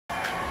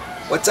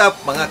What's up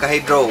mga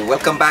ka-hydro?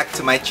 Welcome back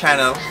to my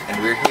channel and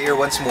we're here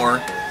once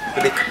more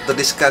to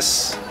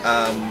discuss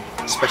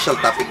special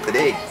topic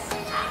today.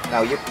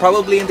 Now you're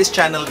probably in this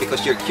channel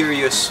because you're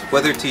curious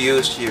whether to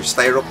use your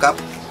Styro cup,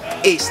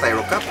 a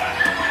Styro cup,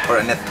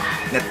 or a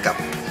net cup.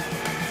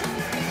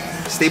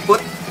 Stay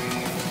put,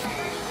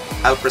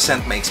 I'll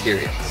present my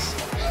experience.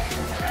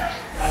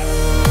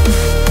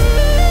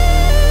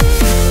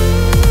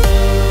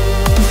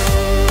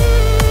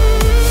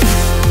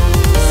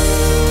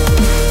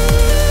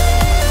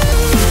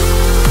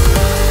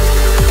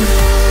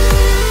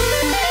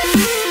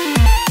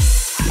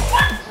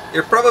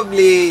 You're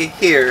probably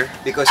here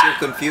because you're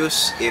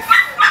confused if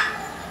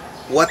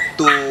what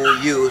to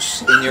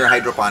use in your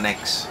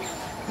hydroponics.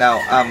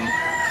 Now,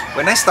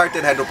 when I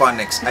started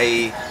hydroponics,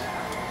 I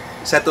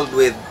settled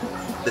with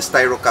the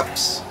Styro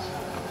cups.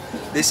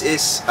 This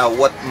is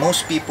what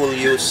most people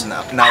use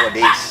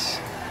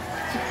nowadays.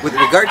 With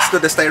regards to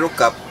the Styro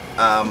cup,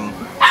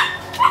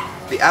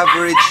 the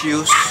average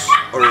use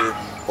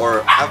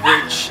or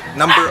average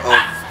number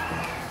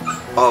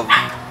of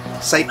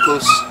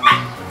cycles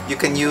you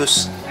can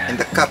use in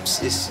the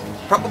cups is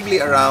probably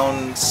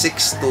around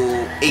 6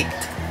 to 8,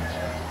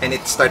 and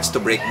it starts to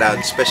break down,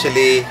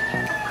 especially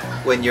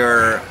when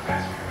your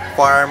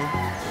farm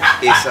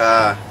is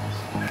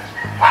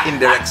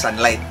indirect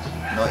sunlight.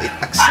 No, it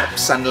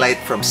accepts sunlight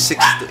from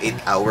 6 to 8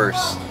 hours.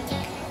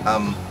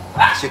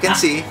 As you can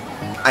see,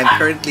 I'm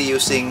currently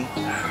using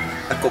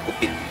a coco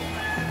pit.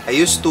 I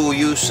used to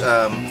use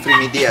 3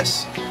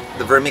 medias: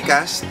 the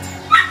vermicast,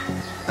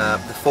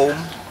 the foam,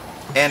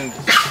 and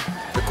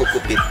the coco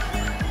pit.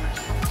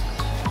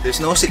 There's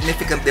no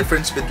significant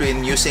difference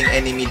between using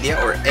any media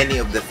or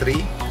any of the 3,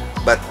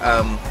 but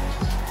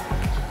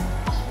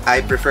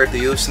I prefer to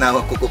use now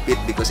a coco pit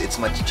because it's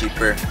much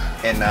cheaper,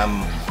 and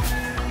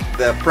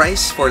the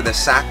price for the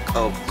sack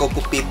of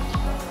coco pit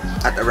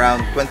at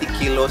around 20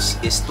 kilos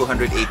is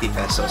 280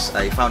 pesos.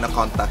 I found a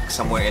contact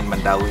somewhere in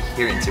Mandawi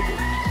here in Cebu,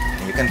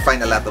 and you can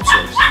find a lot of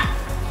stores.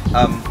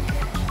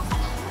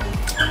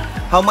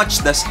 How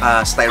much does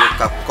a Styro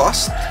cup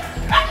cost?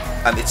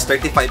 It's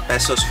 35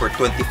 pesos for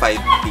 25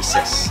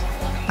 pieces.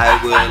 I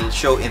will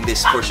show in this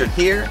portion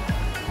here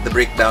the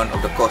breakdown of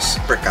the cost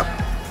per cup.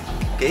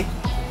 Okay,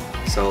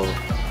 so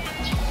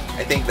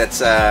I think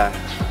that's the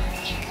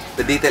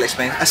detailed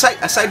explanation.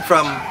 Aside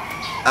from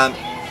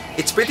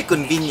it's pretty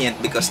convenient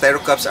because Styro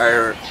cups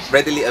are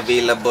readily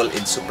available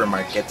in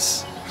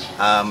supermarkets.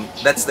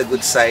 That's the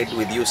good side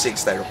with using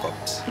Styro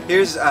cups.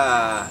 Here's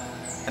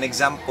an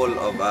example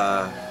of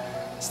a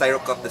Styro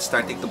cup that's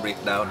starting to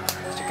break down.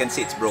 As you can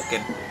see, it's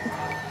broken.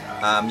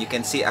 You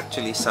can see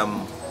actually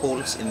some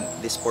holes in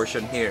this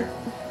portion here.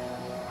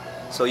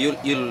 So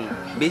you'll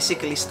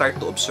basically start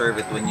to observe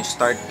it when you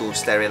start to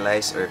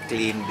sterilize or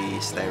clean the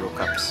Styro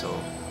cups. So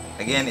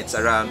again, it's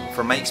around,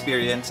 from my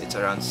experience, it's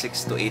around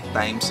 6 to 8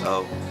 times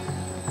of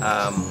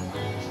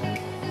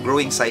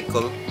growing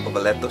cycle of a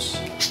lettuce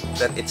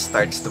that it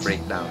starts to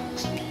break down.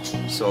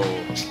 So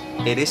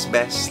it is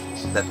best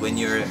that when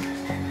you're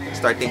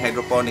starting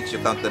hydroponics, you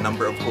count the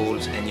number of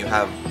holes and you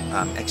have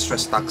extra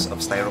stocks of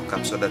Styro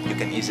cups so that you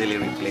can easily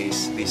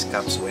replace these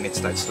cups when it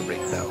starts to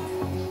break down.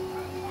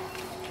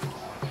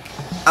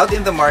 Out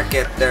in the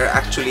market, there are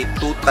actually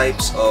 2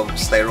 types of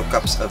Styro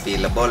cups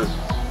available.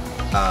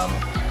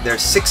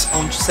 There's 6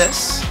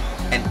 ounces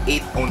and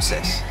 8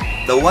 ounces.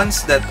 The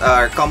ones that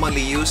are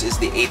commonly used is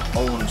the 8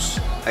 ounce.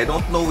 I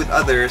don't know with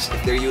others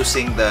if they're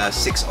using the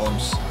 6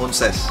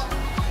 ounces.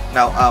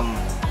 Now,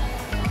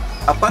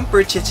 upon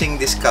purchasing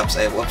these cups,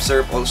 I've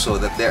observed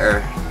also that there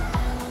are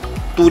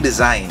 2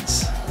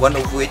 designs. One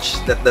of which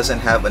that doesn't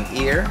have an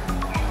ear.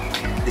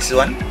 This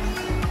one.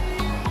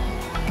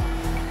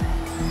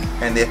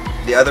 And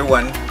the other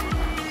one,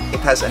 it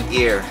has an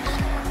ear.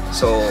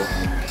 So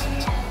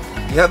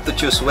you have to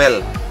choose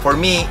well. For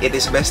me, it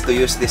is best to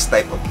use this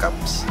type of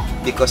cups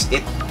because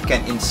it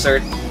can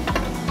insert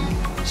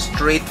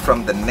straight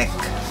from the neck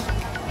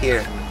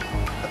here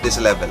at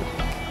this level.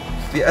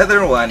 The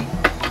other one,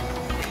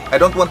 I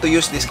don't want to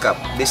use this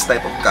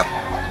type of cup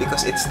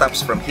because it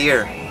stops from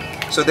here.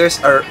 So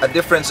there's a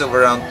difference of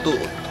around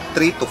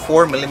 3 to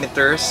 4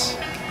 millimeters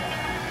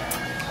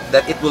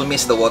that it will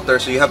miss the water.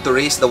 So you have to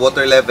raise the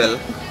water level.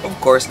 Of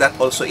course, that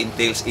also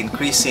entails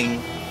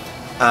increasing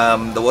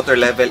the water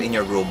level in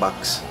your grow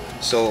box.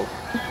 So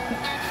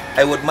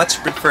I would much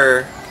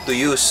prefer to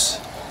use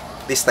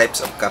these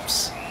types of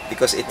cups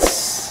because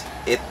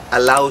it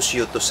allows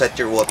you to set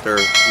your water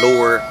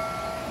lower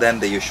than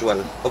the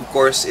usual. Of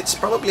course, it's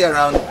probably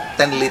around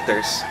 10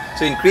 liters.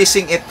 So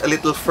increasing it a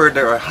little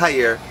further or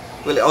higher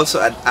will also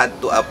add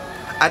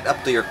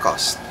up to your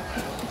cost,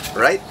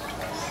 right?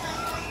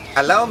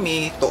 Allow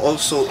me to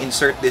also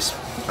insert this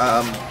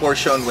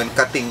portion when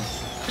cutting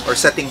or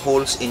setting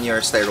holes in your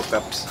Styro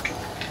cups.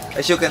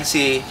 As you can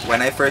see,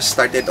 when I first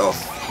started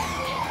off,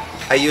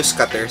 I use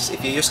cutters.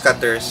 If you use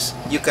cutters,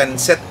 you can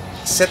set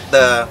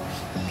the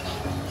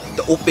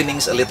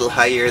openings a little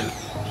higher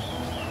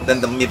than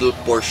the middle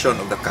portion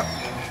of the cup.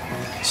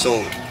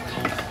 So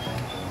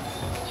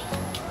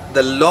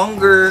the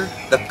longer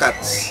the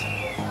cuts,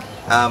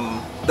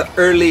 the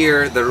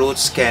earlier the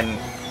roots can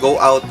go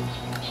out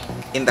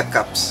in the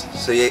cups.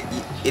 So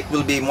it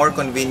will be more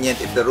convenient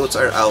if the roots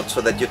are out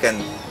so that you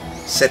can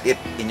set it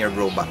in your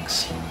grow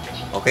box.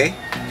 Okay?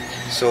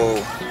 So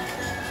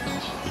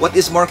what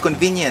is more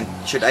convenient?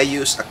 Should I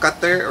use a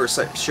cutter or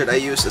should I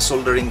use a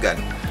soldering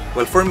gun?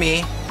 Well, for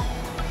me,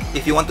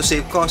 if you want to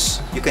save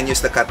costs, you can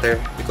use the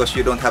cutter because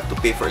you don't have to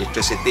pay for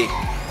electricity.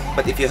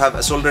 But if you have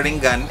a soldering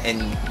gun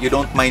and you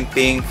don't mind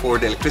paying for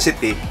the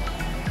electricity,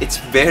 it's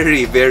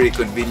very, very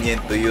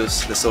convenient to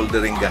use the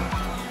soldering gun.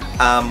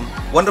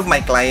 One of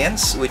my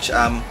clients, which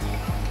I'm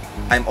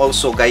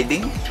also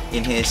guiding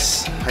in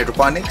his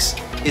hydroponics,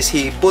 is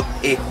he put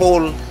a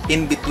hole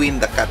in between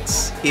the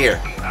cuts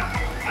here,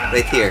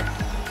 right here.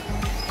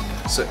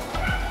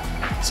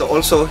 So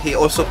also he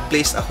also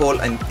placed a hole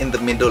in the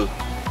middle.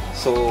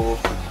 So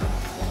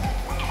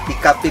he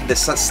copied the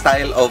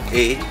style of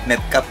a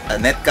net cup. A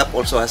net cup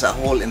also has a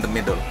hole in the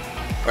middle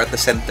or at the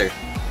center.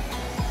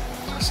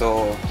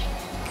 So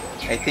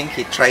I think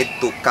he tried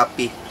to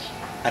copy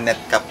a net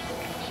cup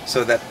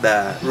so that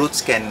the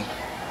roots can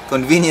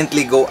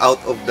conveniently go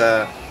out of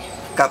the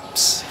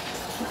cups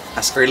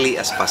as early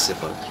as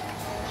possible.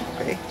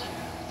 Okay.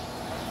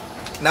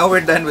 Now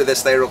we're done with the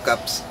styro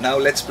cups. Now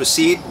let's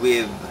proceed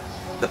with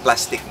the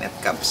plastic net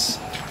cups.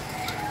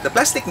 The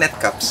plastic net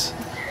cups,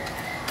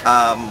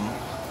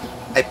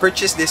 I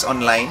purchased this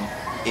online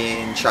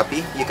in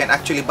Shopee. You can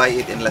actually buy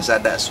it in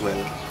Lazada as well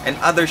and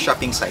other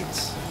shopping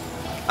sites.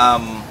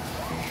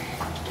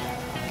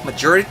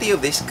 Majority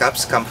of these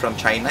cups come from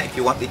China. If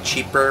you want it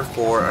cheaper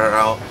for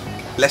around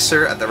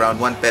lesser at around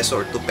 1 peso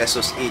or 2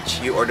 pesos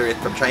each, you order it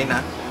from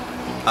China.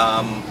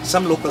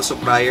 Some local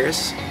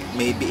suppliers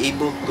may be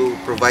able to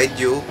provide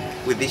you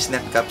with these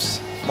net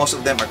cups. Most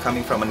of them are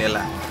coming from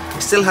Manila. I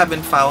still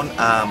haven't found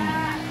a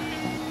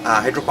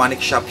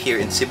hydroponic shop here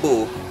in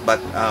Cebu, but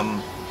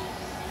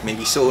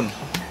maybe soon.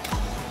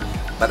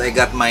 But I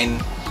got mine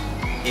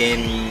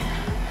in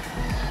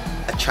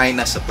a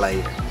China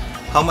supplier.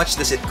 How much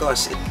does it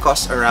cost? It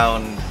costs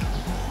around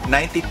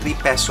 93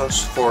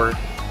 pesos for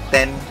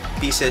 10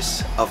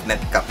 pieces of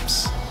net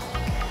cups.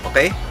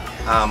 Okay?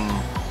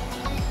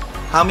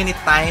 How many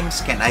times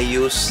can I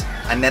use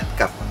a net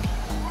cup?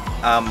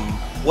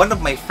 One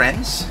of my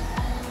friends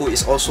who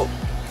is also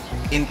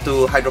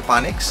into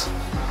hydroponics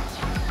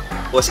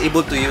was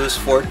able to use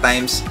 4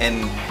 times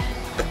and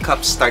the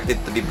cups started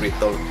to be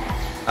brittle.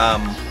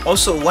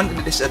 Also, one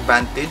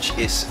disadvantage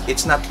is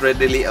it's not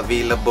readily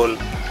available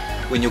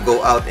when you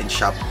go out and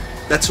shop.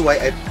 That's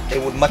why I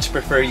would much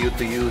prefer you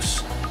to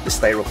use the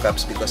styro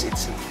cups because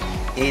it's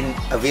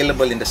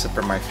available in the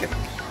supermarket.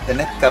 The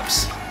net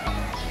cups,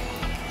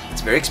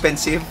 it's very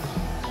expensive,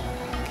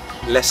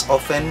 less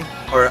often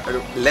or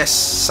less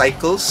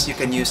cycles you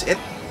can use it,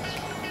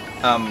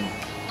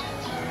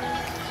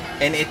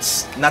 and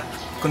it's not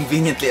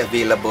conveniently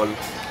available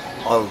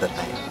all the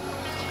time.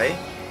 Okay?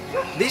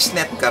 These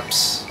net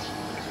cups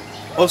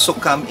also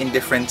come in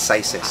different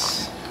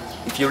sizes.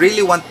 If you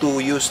really want to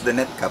use the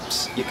net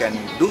cups, you can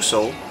do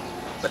so,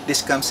 but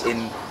this comes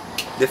in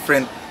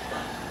different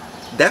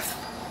depth,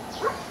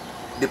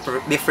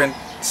 different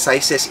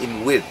sizes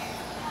in width.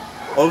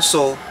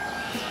 Also,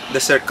 the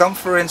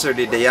circumference or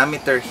the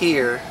diameter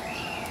here,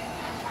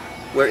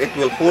 where it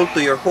will hold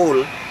to your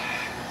hole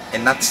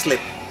and not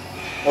slip,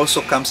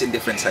 also comes in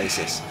different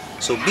sizes.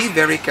 So be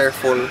very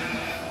careful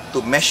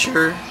to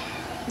measure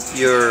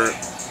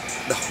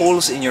the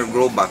holes in your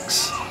grow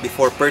box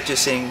before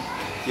purchasing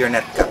your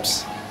net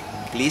cups.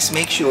 Please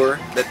make sure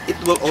that it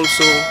will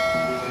also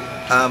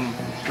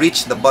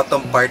reach the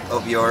bottom part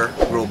of your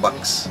grow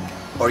box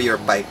or your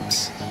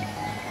pipes.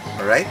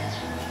 Alright?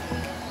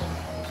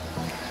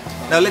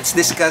 Now let's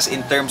discuss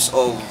in terms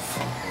of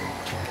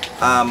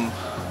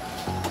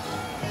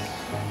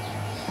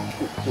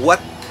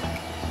what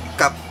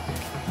cup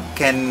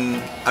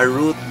can a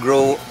root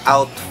grow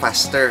out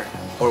faster,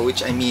 or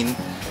which I mean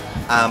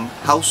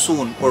how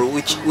soon, or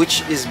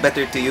which is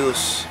better to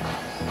use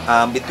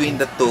between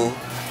the two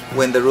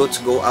when the roots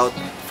go out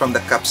from the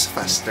cups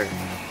faster.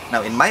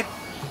 Now in my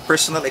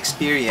personal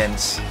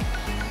experience,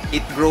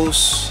 it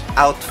grows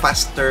out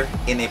faster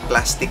in a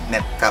plastic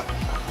net cup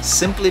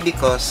simply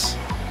because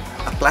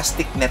a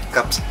plastic net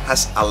cup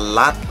has a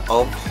lot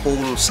of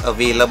holes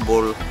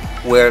available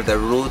where the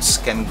roots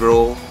can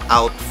grow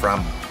out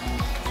from.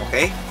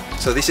 Okay,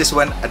 so this is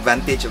one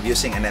advantage of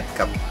using a net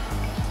cup.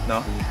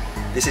 No,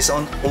 this is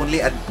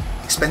only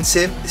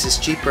expensive. This is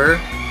cheaper.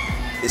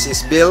 This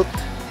is built.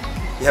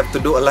 You have to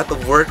do a lot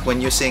of work when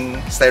using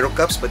styro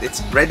cups, but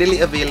it's readily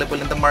available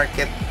in the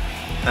market,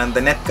 and the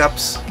net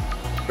cups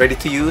ready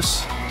to use.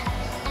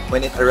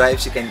 When it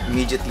arrives, you can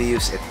immediately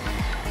use it.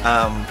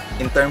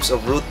 In terms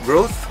of root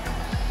growth,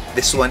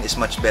 this one is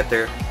much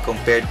better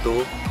compared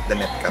to the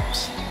net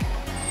cups.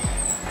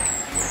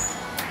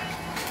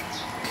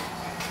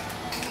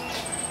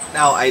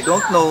 Now, I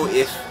don't know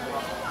if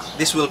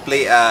this will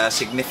play a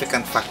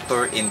significant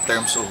factor in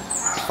terms of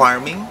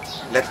farming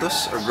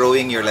lettuce or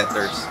growing your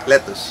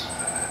lettuce.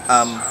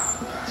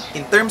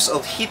 In terms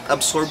of heat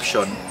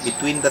absorption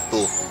between the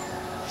two,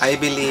 I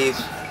believe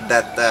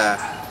that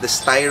the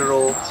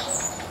styro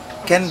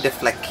can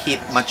deflect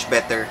heat much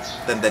better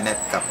than the net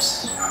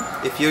cups.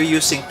 If you're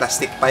using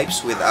plastic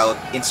pipes without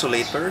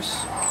insulators,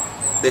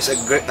 there's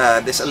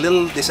a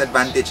little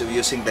disadvantage of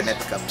using the net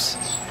cups,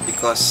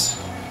 because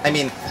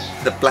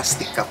the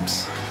plastic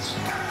cups,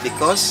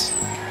 because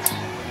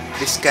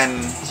this can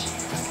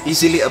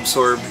easily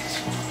absorb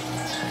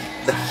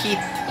the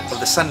heat of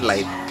the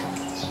sunlight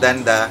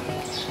than the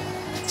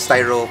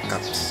styro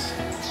cups.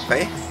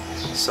 Okay,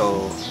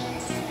 so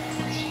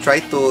try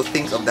to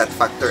think of that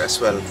factor as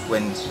well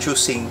when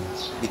choosing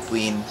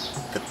between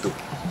the two.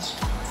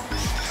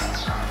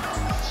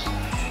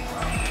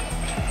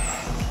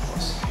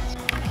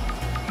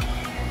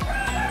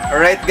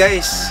 Alright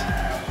guys,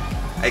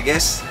 I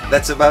guess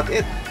that's about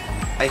it.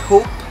 I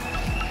hope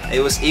I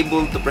was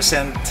able to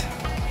present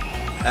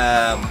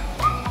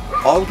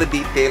all the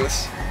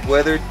details,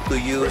 whether to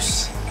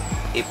use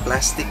a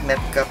plastic net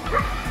cup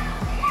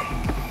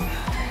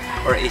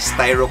or a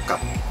styro cup.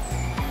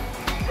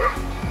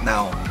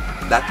 Now,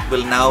 that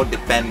will now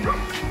depend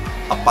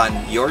upon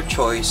your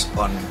choice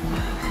on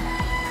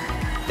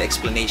the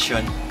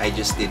explanation I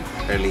just did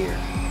earlier.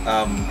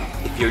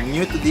 If you're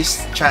new to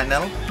this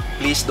channel,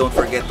 please don't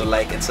forget to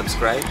like and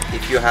subscribe.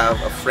 If you have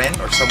a friend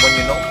or someone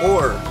you know,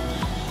 or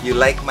you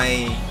like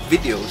my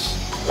videos,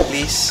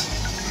 please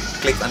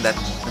click on that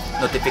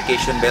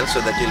notification bell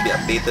so that you'll be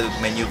updated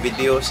with my new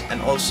videos,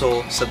 and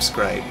also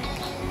subscribe.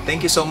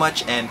 Thank you so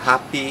much and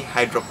happy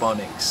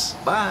hydroponics.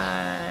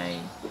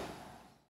 Bye!